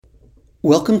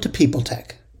Welcome to People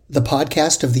Tech, the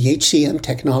podcast of the HCM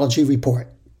Technology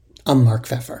Report. I'm Mark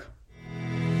Pfeffer.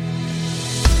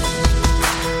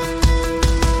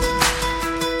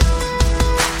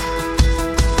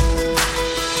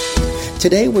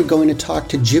 Today we're going to talk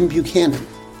to Jim Buchanan,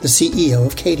 the CEO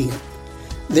of Cadient.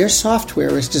 Their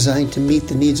software is designed to meet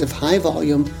the needs of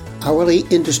high-volume, hourly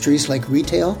industries like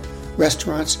retail,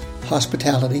 restaurants,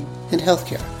 hospitality, and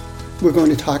healthcare. We're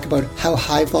going to talk about how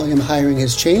high-volume hiring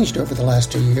has changed over the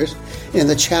last 2 years and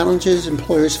the challenges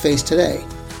employers face today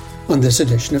on this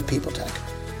edition of People Tech.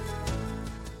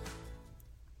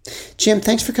 Jim,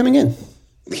 thanks for coming in.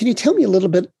 Can you tell me a little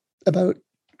bit about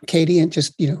Cadient?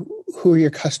 Just, who are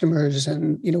your customers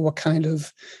and, what kind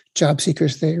of job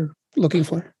seekers they're looking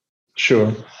for?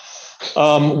 Sure.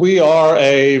 We are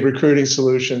a recruiting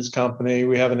solutions company.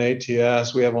 We have an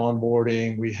ATS, we have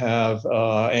onboarding, we have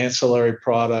ancillary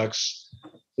products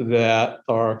that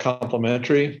are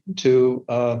complementary to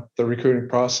the recruiting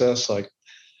process, like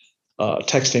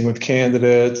texting with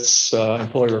candidates,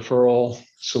 employee referral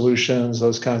solutions,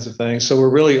 those kinds of things. So we're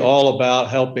really all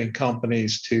about helping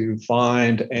companies to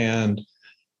find and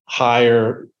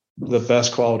hire the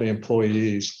best quality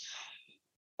employees.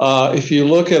 If you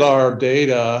look at our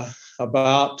data,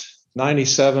 about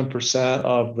 97%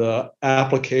 of the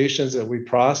applications that we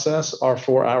process are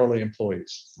for hourly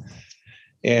employees.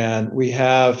 And we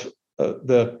have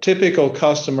the typical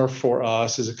customer for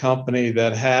us is a company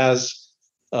that has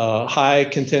a high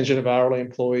contingent of hourly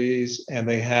employees, and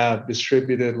they have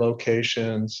distributed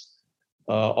locations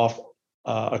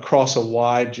across a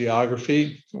wide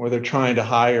geography where they're trying to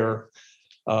hire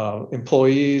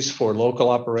employees for local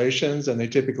operations, and they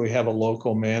typically have a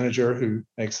local manager who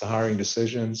makes the hiring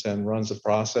decisions and runs the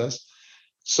process.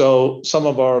 So some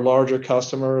of our larger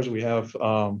customers, we have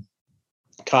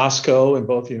Costco in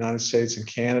both the United States and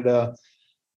Canada,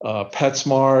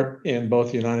 PetSmart in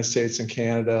both the United States and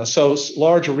Canada. So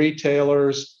large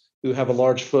retailers who have a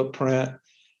large footprint.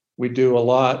 We do a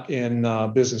lot in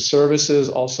business services,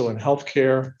 also in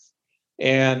healthcare,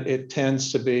 and it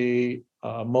tends to be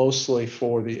mostly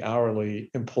for the hourly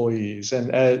employees.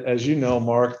 And as you know,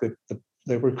 Mark,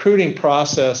 the recruiting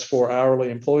process for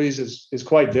hourly employees is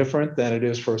quite different than it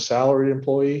is for a salaried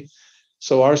employee.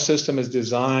 So our system is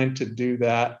designed to do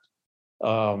that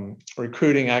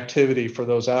recruiting activity for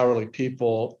those hourly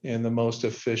people in the most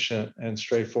efficient and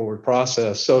straightforward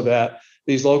process, so that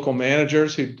these local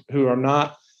managers who are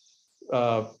not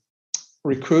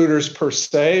recruiters per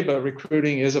se, but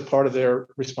recruiting is a part of their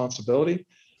responsibility.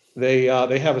 They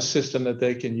have a system that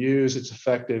they can use. It's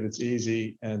effective, it's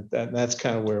easy, and that's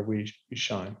kind of where we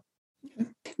shine.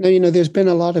 Now, there's been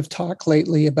a lot of talk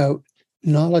lately about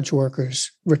knowledge workers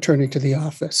returning to the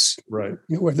office, right?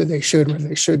 Whether they should, whether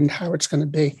they shouldn't, how it's going to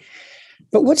be.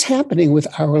 But what's happening with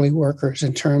hourly workers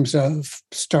in terms of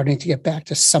starting to get back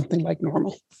to something like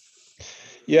normal?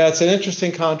 Yeah, it's an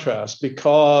interesting contrast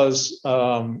because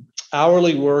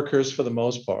hourly workers, for the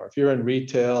most part, if you're in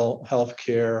retail,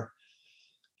 healthcare,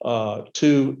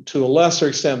 to a lesser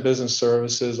extent, business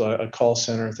services, a call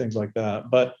center, things like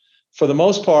that. But for the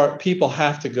most part, people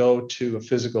have to go to a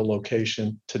physical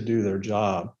location to do their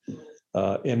job.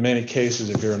 In many cases,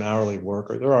 if you're an hourly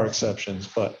worker, there are exceptions,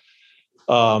 but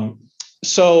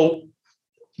so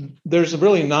there's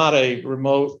really not a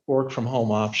remote work from home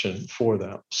option for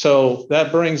them. So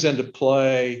that brings into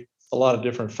play a lot of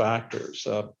different factors.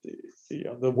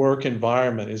 The work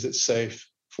environment, is it safe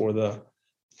for the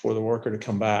worker to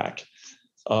come back?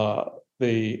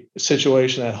 The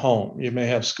situation at home. You may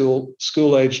have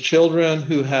school-age children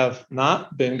who have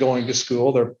not been going to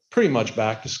school. They're pretty much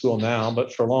back to school now,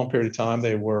 but for a long period of time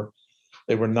they were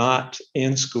not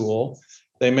in school.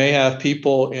 They may have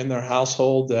people in their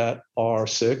household that are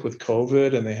sick with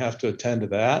COVID, and they have to attend to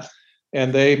that.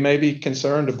 And they may be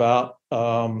concerned about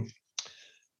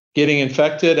getting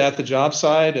infected at the job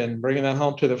site and bringing that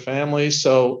home to their family.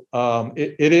 So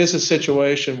it is a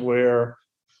situation where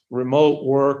remote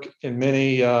work in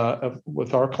many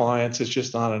with our clients is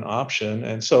just not an option.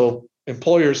 And so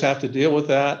employers have to deal with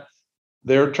that.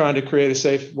 They're trying to create a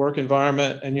safe work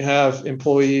environment, and you have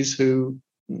employees who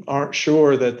aren't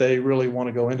sure that they really want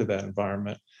to go into that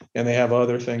environment, and they have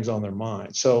other things on their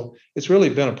mind. So it's really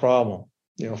been a problem,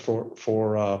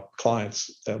 for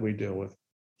clients that we deal with.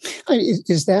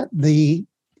 Is that the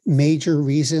major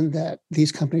reason that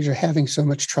these companies are having so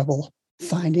much trouble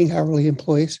finding hourly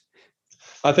employees?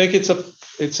 I think it's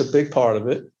a big part of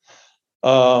it.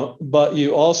 But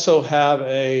you also have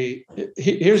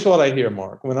here's what I hear,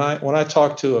 Mark. When I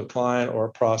talk to a client or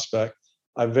a prospect,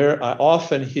 I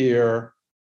often hear,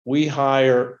 we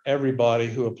hire everybody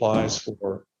who applies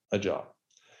for a job.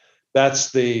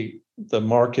 That's the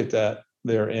market that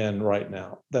they're in right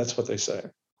now. That's what they say.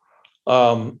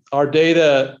 Our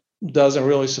data doesn't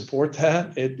really support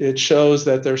that. It shows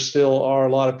that there still are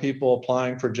a lot of people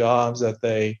applying for jobs that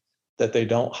they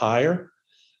don't hire,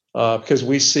 because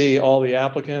we see all the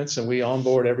applicants and we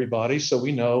onboard everybody, so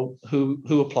we know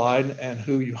who applied and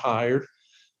who you hired.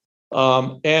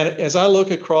 And as I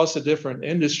look across the different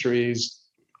industries,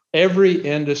 every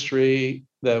industry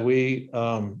that we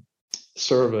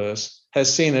service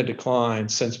has seen a decline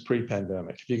since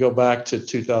pre-pandemic. If you go back to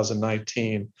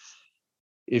 2019,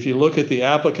 if you look at the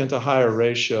applicant to hire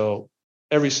ratio,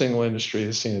 every single industry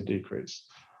has seen a decrease.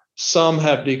 Some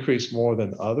have decreased more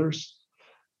than others,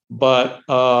 but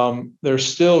they're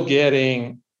still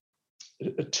getting.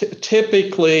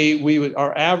 Typically,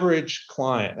 our average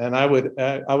client, and I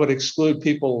would exclude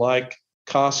people like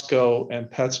Costco and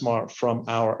PetSmart from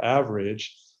our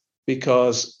average,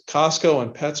 because Costco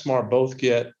and PetSmart both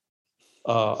get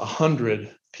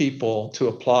 100 people to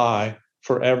apply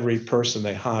for every person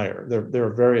they hire.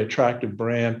 They're a very attractive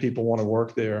brand. People want to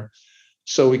work there,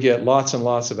 so we get lots and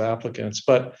lots of applicants.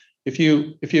 But if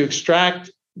you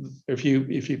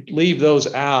leave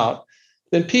those out,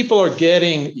 then people are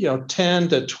getting 10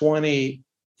 to 20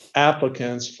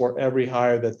 applicants for every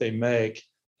hire that they make.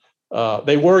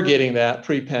 They were getting that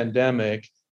pre-pandemic,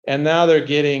 and now they're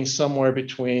getting somewhere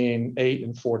between 8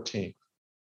 and 14.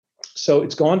 So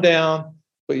it's gone down,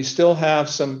 but you still have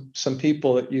some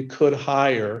people that you could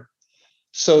hire.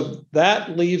 So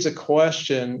that leaves a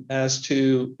question as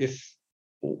to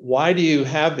why do you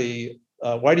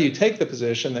take the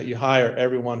position that you hire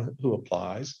everyone who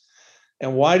applies?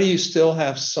 And why do you still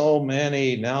have so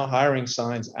many now hiring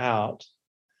signs out?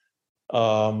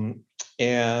 And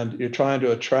you're trying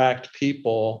to attract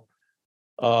people.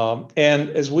 And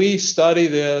as we study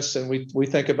this and we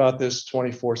think about this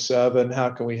 24/7, how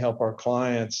can we help our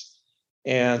clients?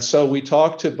 And so we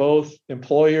talk to both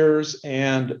employers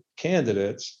and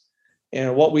candidates.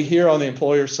 And what we hear on the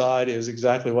employer side is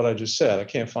exactly what I just said. I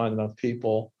can't find enough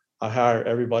people. I hire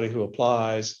everybody who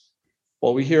applies.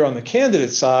 What we hear on the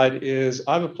candidate side is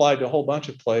I've applied to a whole bunch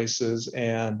of places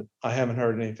and I haven't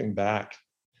heard anything back,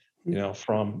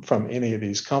 from any of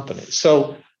these companies.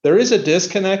 So there is a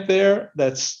disconnect there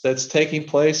that's taking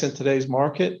place in today's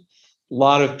market. A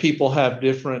lot of people have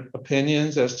different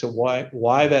opinions as to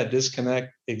why that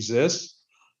disconnect exists.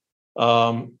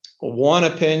 One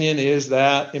opinion is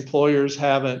that employers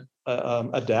haven't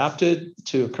adapted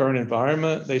to a current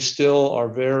environment. They still are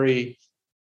very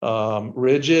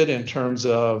rigid in terms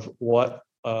of what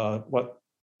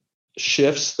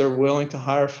shifts they're willing to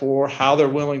hire for, how they're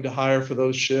willing to hire for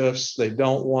those shifts. They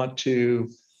don't want to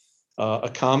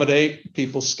accommodate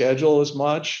people's schedule as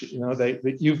much.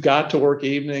 You've got to work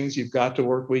evenings, you've got to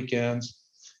work weekends,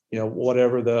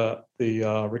 whatever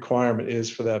the requirement is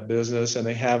for that business, and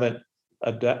they haven't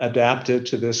adapted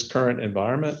to this current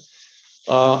environment.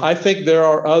 I think there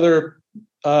are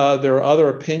other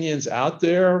opinions out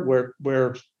there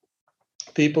where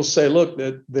people say, look,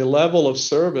 the level of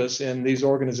service in these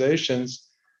organizations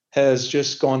has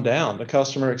just gone down. The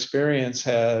customer experience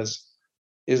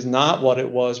is not what it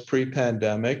was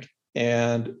pre-pandemic.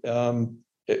 And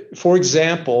for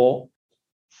example,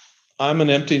 I'm an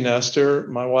empty nester.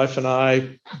 My wife and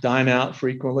I dine out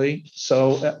frequently.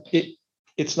 So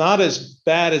it's not as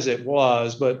bad as it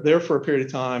was, but there for a period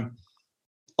of time,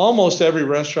 almost every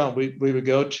restaurant we would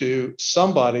go to,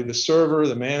 somebody, the server,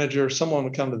 the manager, someone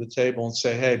would come to the table and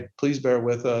say, hey, please bear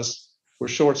with us. We're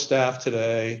short-staffed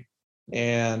today,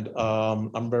 and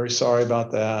I'm very sorry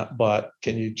about that, but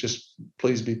can you just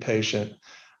please be patient?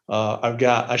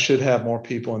 I should have more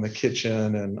people in the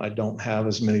kitchen, and I don't have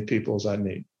as many people as I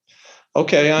need.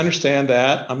 Okay, I understand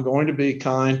that. I'm going to be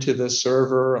kind to the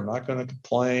server. I'm not going to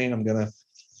complain. I'm going to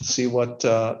see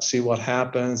what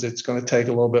happens. It's going to take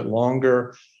a little bit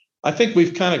longer. I think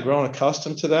we've kind of grown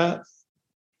accustomed to that.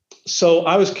 So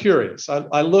I was curious.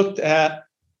 I looked at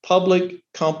public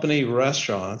company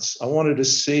restaurants. I wanted to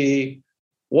see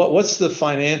what's the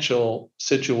financial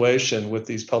situation with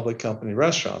these public company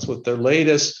restaurants. With their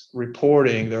latest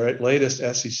reporting, their latest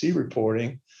SEC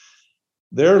reporting,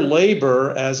 their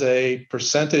labor as a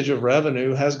percentage of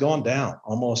revenue has gone down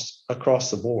almost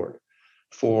across the board.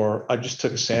 I just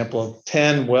took a sample of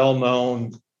 10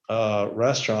 well-known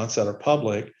restaurants that are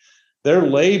public. Their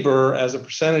labor as a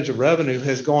percentage of revenue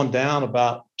has gone down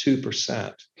about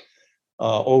 2%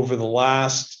 over the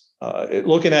last,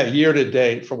 looking at year to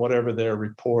date from whatever they're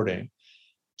reporting.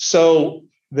 So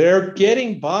they're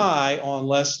getting by on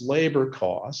less labor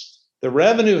costs. The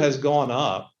revenue has gone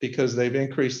up because they've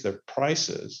increased their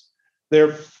prices.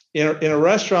 Their in a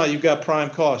restaurant, you've got prime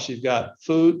costs. You've got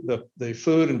food, the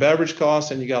food and beverage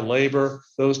costs, and you got labor.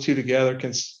 Those two together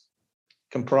can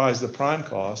comprise the prime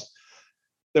cost.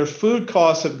 Their food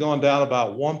costs have gone down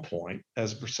about 1 point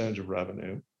as a percentage of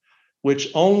revenue, which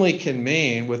only can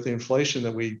mean, with the inflation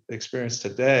that we experience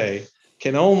today,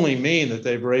 can only mean that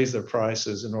they've raised their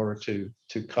prices in order to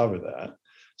cover that.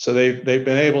 So they've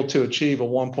been able to achieve a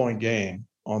 1 point gain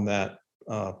on that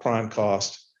prime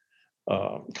cost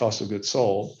of goods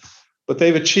sold, but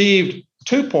they've achieved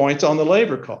 2 points on the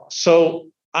labor cost. So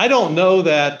I don't know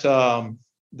that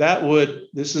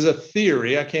this is a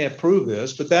theory, I can't prove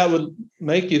this, but that would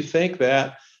make you think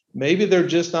that maybe they're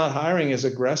just not hiring as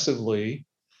aggressively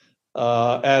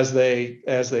as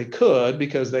they could,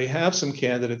 because they have some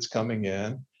candidates coming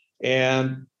in,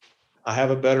 and I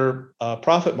have a better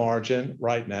profit margin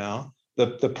right now.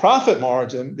 The profit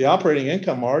margin, the operating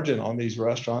income margin on these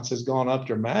restaurants has gone up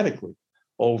dramatically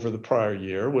over the prior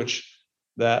year, which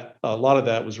a lot of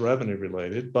that was revenue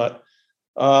related. But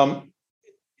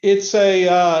it's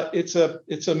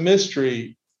a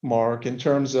mystery, Mark, in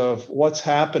terms of what's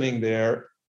happening there.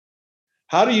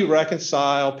 How do you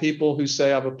reconcile people who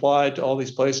say, I've applied to all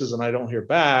these places and I don't hear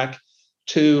back,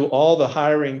 to all the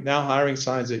hiring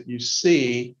signs that you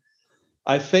see?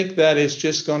 I think that is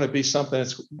just going to be something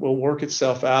that will work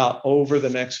itself out over the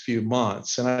next few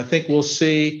months. And I think we'll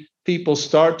see people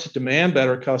start to demand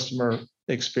better customer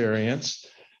experience,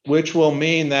 which will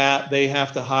mean that they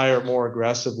have to hire more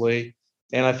aggressively.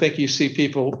 And I think you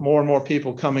see more and more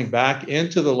people coming back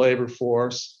into the labor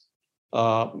force.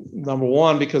 Number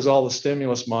one, because all the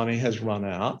stimulus money has run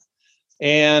out.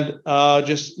 And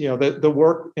the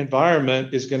work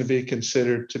environment is going to be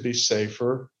considered to be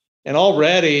safer. And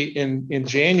already in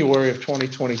January of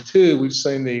 2022, we've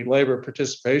seen the labor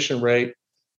participation rate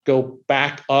go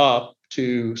back up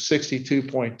to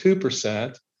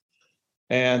 62.2%.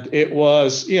 And it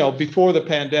was, before the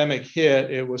pandemic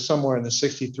hit, it was somewhere in the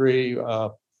 63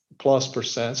 plus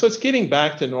percent. So it's getting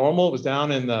back to normal. It was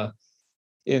down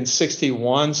in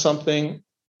 61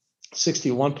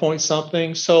 point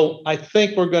something. So I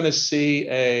think we're going to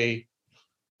see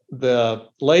the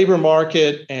labor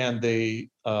market and the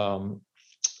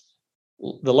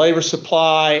labor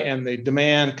supply and the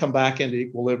demand come back into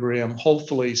equilibrium,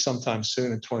 hopefully sometime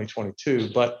soon in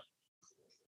 2022. But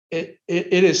it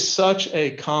is such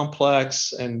a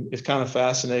complex and it's kind of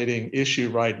fascinating issue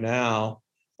right now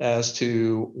as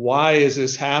to why is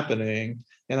this happening.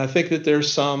 And I think that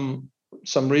there's some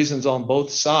reasons on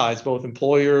both sides, both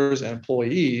employers and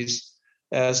employees,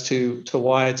 as to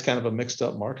why it's kind of a mixed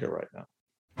up market right now.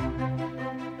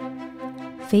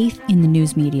 Faith in the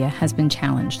news media has been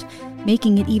challenged,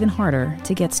 making it even harder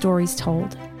to get stories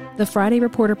told. The Friday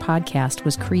Reporter podcast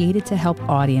was created to help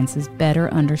audiences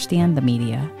better understand the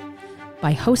media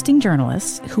by hosting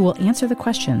journalists who will answer the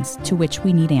questions to which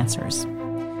we need answers.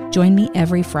 Join me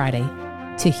every Friday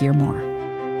to hear more.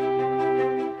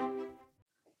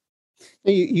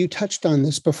 You touched on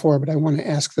this before, but I want to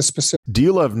ask the specific. Do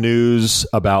you love news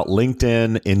about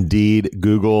LinkedIn, Indeed,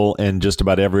 Google, and just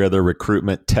about every other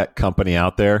recruitment tech company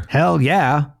out there? Hell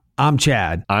yeah. I'm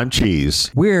Chad. I'm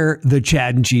Cheese. We're the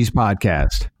Chad and Cheese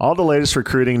Podcast. All the latest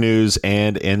recruiting news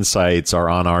and insights are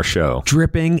on our show.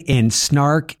 Dripping in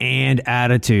snark and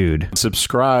attitude.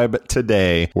 Subscribe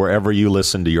today wherever you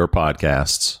listen to your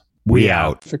podcasts. We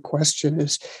out. The question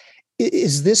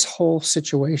is this whole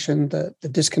situation, the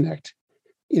disconnect,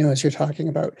 as you're talking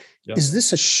about, is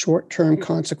this a short-term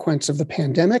consequence of the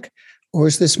pandemic, or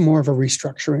is this more of a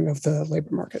restructuring of the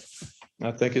labor market?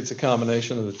 I think it's a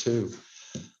combination of the two.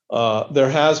 There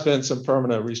has been some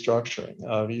permanent restructuring.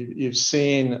 You've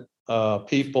seen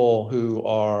people who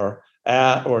are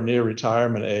at or near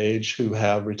retirement age who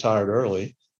have retired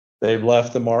early. They've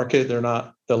left the market. They're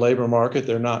not the labor market.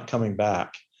 They're not coming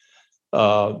back.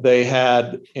 They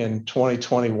had in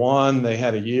 2021, they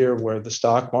had a year where the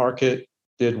stock market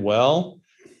did well.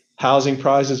 Housing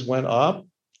prices went up.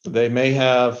 They may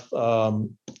have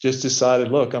just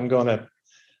decided, look, I'm going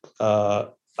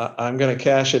to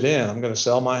cash it in. I'm going to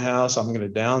sell my house. I'm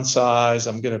going to downsize.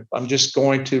 I'm just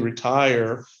going to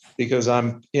retire because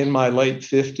I'm in my late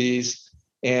 50s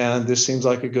and this seems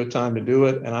like a good time to do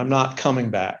it. And I'm not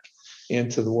coming back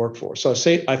into the workforce. So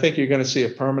I think you're going to see a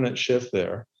permanent shift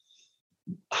there.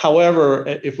 However,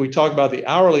 if we talk about the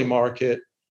hourly market,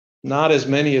 not as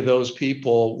many of those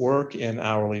people work in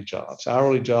hourly jobs.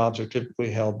 Hourly jobs are typically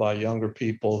held by younger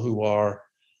people who are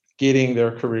getting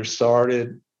their career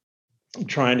started,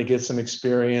 trying to get some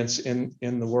experience in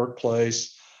the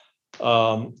workplace.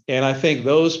 And I think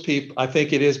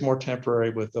it is more temporary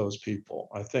with those people.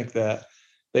 I think that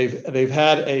they've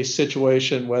had a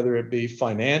situation, whether it be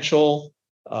financial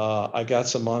I got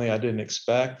some money I didn't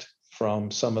expect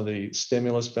from some of the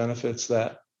stimulus benefits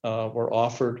that were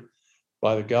offered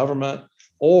by the government,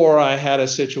 or I had a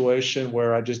situation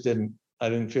where I didn't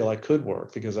feel I could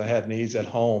work because I had needs at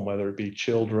home, whether it be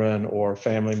children or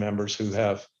family members who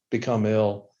have become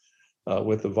ill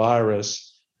with the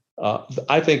virus.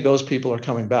 I think those people are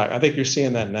coming back. I think you're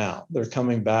seeing that now. They're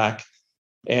coming back.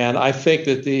 And I think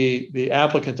that the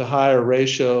applicant to hire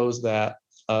ratios that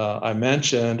I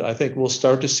mentioned, I think we'll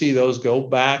start to see those go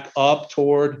back up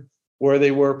toward where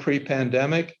they were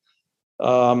pre-pandemic.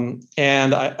 And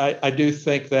I do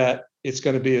think that it's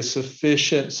going to be a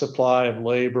sufficient supply of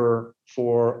labor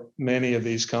for many of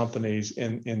these companies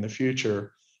in the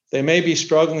future. They may be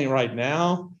struggling right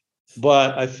now,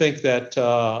 but I think that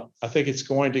I think it's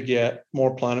going to get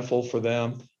more plentiful for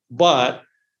them. But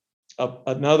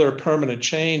another permanent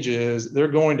change is they're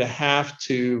going to have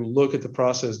to look at the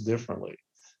process differently.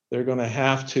 They're going to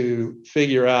have to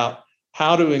figure out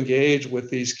how to engage with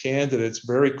these candidates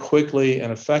very quickly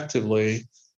and effectively,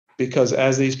 because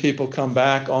as these people come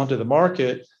back onto the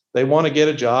market, they want to get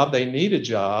a job, they need a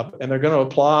job, and they're going to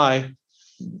apply.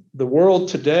 The world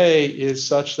today is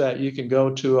such that you can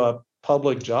go to a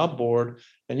public job board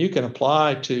and you can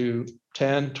apply to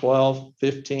 10, 12,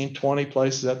 15, 20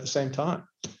 places at the same time.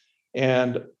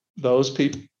 And those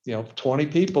people, 20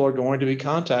 people are going to be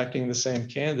contacting the same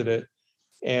candidate,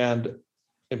 and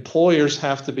employers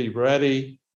have to be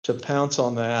ready to pounce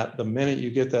on that the minute you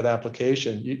get that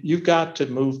application. You've got to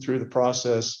move through the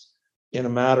process in a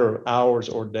matter of hours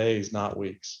or days, not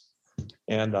weeks.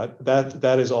 And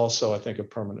that is also, I think, a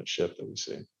permanent shift that we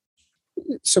see.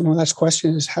 So my last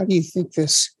question is, how do you think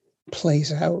this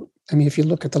plays out? I mean, if you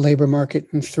look at the labor market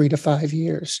in 3 to 5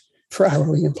 years for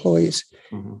hourly employees,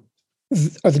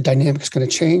 are the dynamics going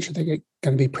to change? Are they going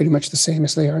to be pretty much the same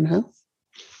as they are now?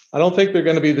 I don't think they're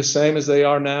going to be the same as they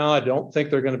are now. I don't think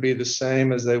they're going to be the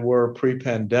same as they were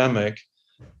pre-pandemic.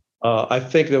 I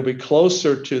think they'll be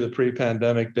closer to the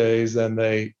pre-pandemic days than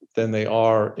they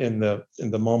are in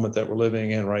the moment that we're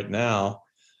living in right now.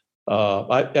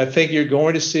 I think you're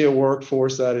going to see a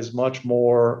workforce that is much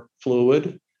more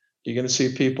fluid. You're going to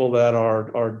see people that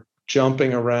are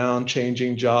jumping around,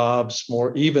 changing jobs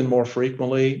even more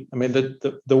frequently. I mean,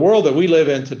 the world that we live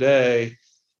in today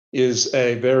is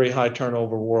a very high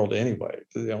turnover world anyway.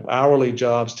 Hourly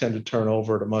jobs tend to turn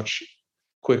over at a much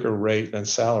quicker rate than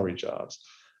salary jobs.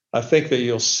 I think that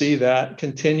you'll see that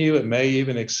continue. It may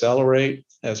even accelerate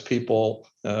as people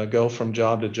go from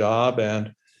job to job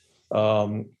and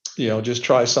just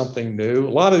try something new. A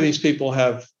lot of these people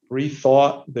have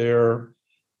rethought their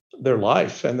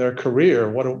life and their career.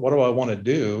 What do I want to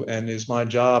do? And is my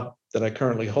job that I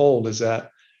currently hold, is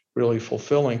that really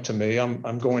fulfilling to me?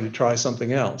 I'm going to try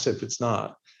something else if it's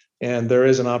not. And there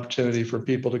is an opportunity for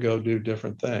people to go do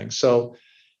different things. So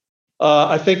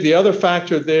I think the other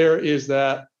factor there is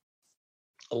that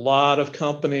a lot of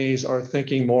companies are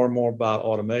thinking more and more about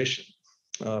automation.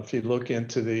 If you look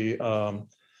into the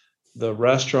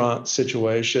restaurant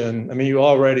situation, I mean, you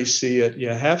already see it. You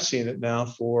have seen it now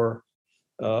for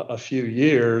a few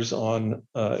years on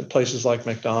places like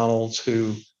McDonald's,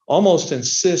 who almost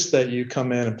insist that you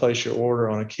come in and place your order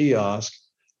on a kiosk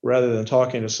rather than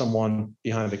talking to someone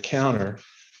behind the counter,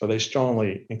 or they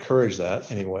strongly encourage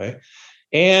that anyway.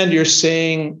 And you're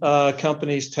seeing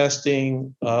companies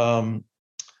testing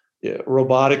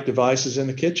robotic devices in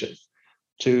the kitchen.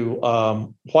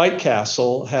 White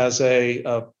Castle has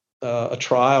a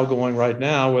trial going right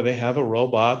now where they have a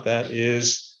robot that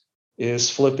is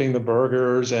flipping the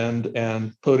burgers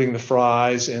and putting the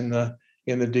fries in the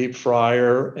deep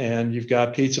fryer, and you've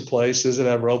got pizza places that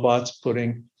have robots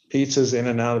putting pizzas in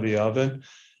and out of the oven.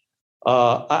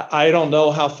 I don't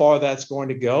know how far that's going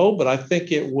to go, but I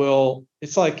think it will.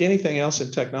 It's like anything else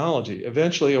in technology.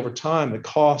 Eventually, over time,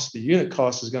 the unit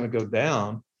cost is going to go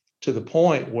down to the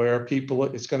point where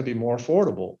it's going to be more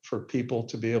affordable for people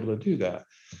to be able to do that.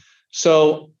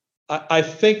 So I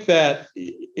think that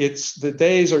the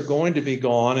days are going to be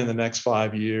gone in the next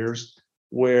 5 years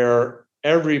where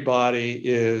everybody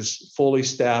is fully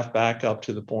staffed back up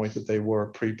to the point that they were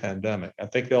pre-pandemic. I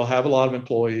think they'll have a lot of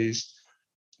employees,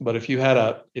 but if you had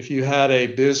a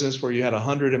business where you had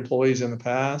 100 employees in the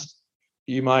past,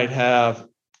 you might have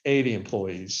 80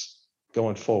 employees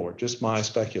going forward. Just my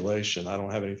speculation. I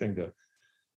don't have anything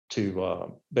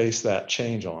to base that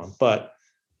change on, but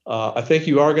I think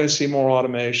you are going to see more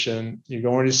automation. You're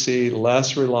going to see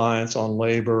less reliance on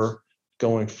labor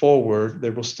going forward.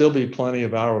 There will still be plenty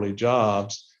of hourly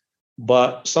jobs,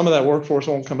 but some of that workforce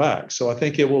won't come back. So I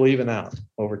think it will even out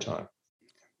over time.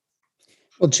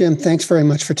 Well, Jim, thanks very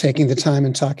much for taking the time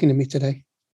and talking to me today.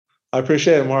 I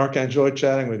appreciate it, Mark. I enjoyed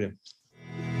chatting with you.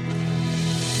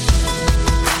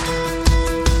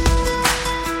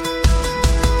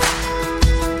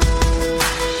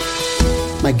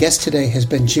 My guest today has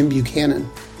been Jim Buchanan,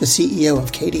 the CEO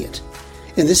of Cadient.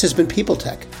 And this has been People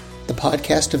Tech, the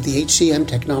podcast of the HCM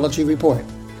Technology Report.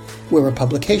 We're a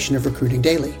publication of Recruiting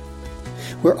Daily.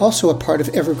 We're also a part of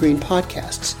Evergreen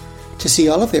Podcasts. To see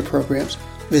all of their programs,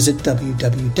 visit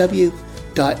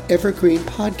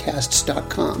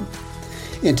www.evergreenpodcasts.com.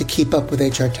 And to keep up with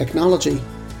HR technology,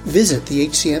 visit the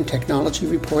HCM Technology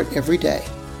Report every day.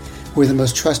 We're the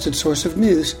most trusted source of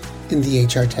news in the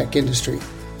HR tech industry.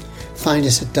 Find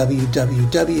us at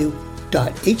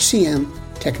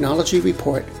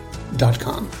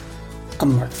www.hcmtechnologyreport.com.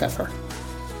 I'm Mark Pfeffer.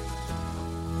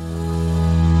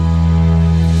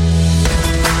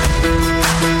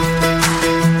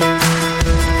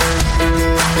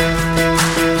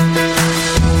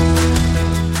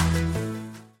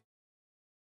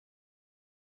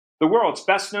 The world's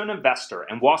best-known investor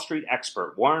and Wall Street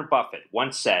expert Warren Buffett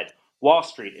once said, "Wall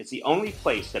Street is the only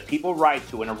place that people ride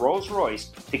to in a Rolls-Royce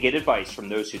to get advice from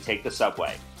those who take the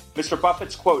subway." Mr.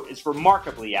 Buffett's quote is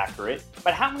remarkably accurate,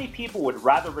 but how many people would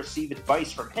rather receive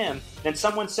advice from him than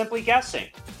someone simply guessing?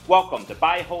 Welcome to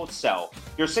Buy, Hold, Sell,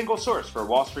 your single source for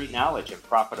Wall Street knowledge and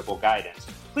profitable guidance.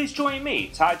 Please join me,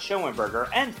 Todd Schoenberger,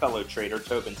 and fellow trader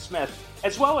Tobin Smith,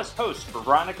 as well as host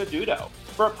Veronica Dudo,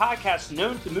 for a podcast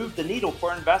known to move the needle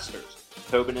for investors.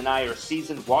 Tobin and I are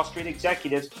seasoned Wall Street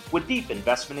executives with deep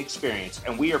investment experience,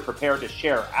 and we are prepared to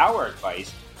share our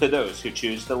advice to those who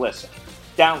choose to listen.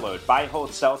 Download Buy,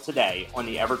 Hold, Sell today on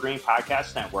the Evergreen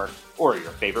Podcast Network or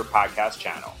your favorite podcast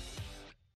channel.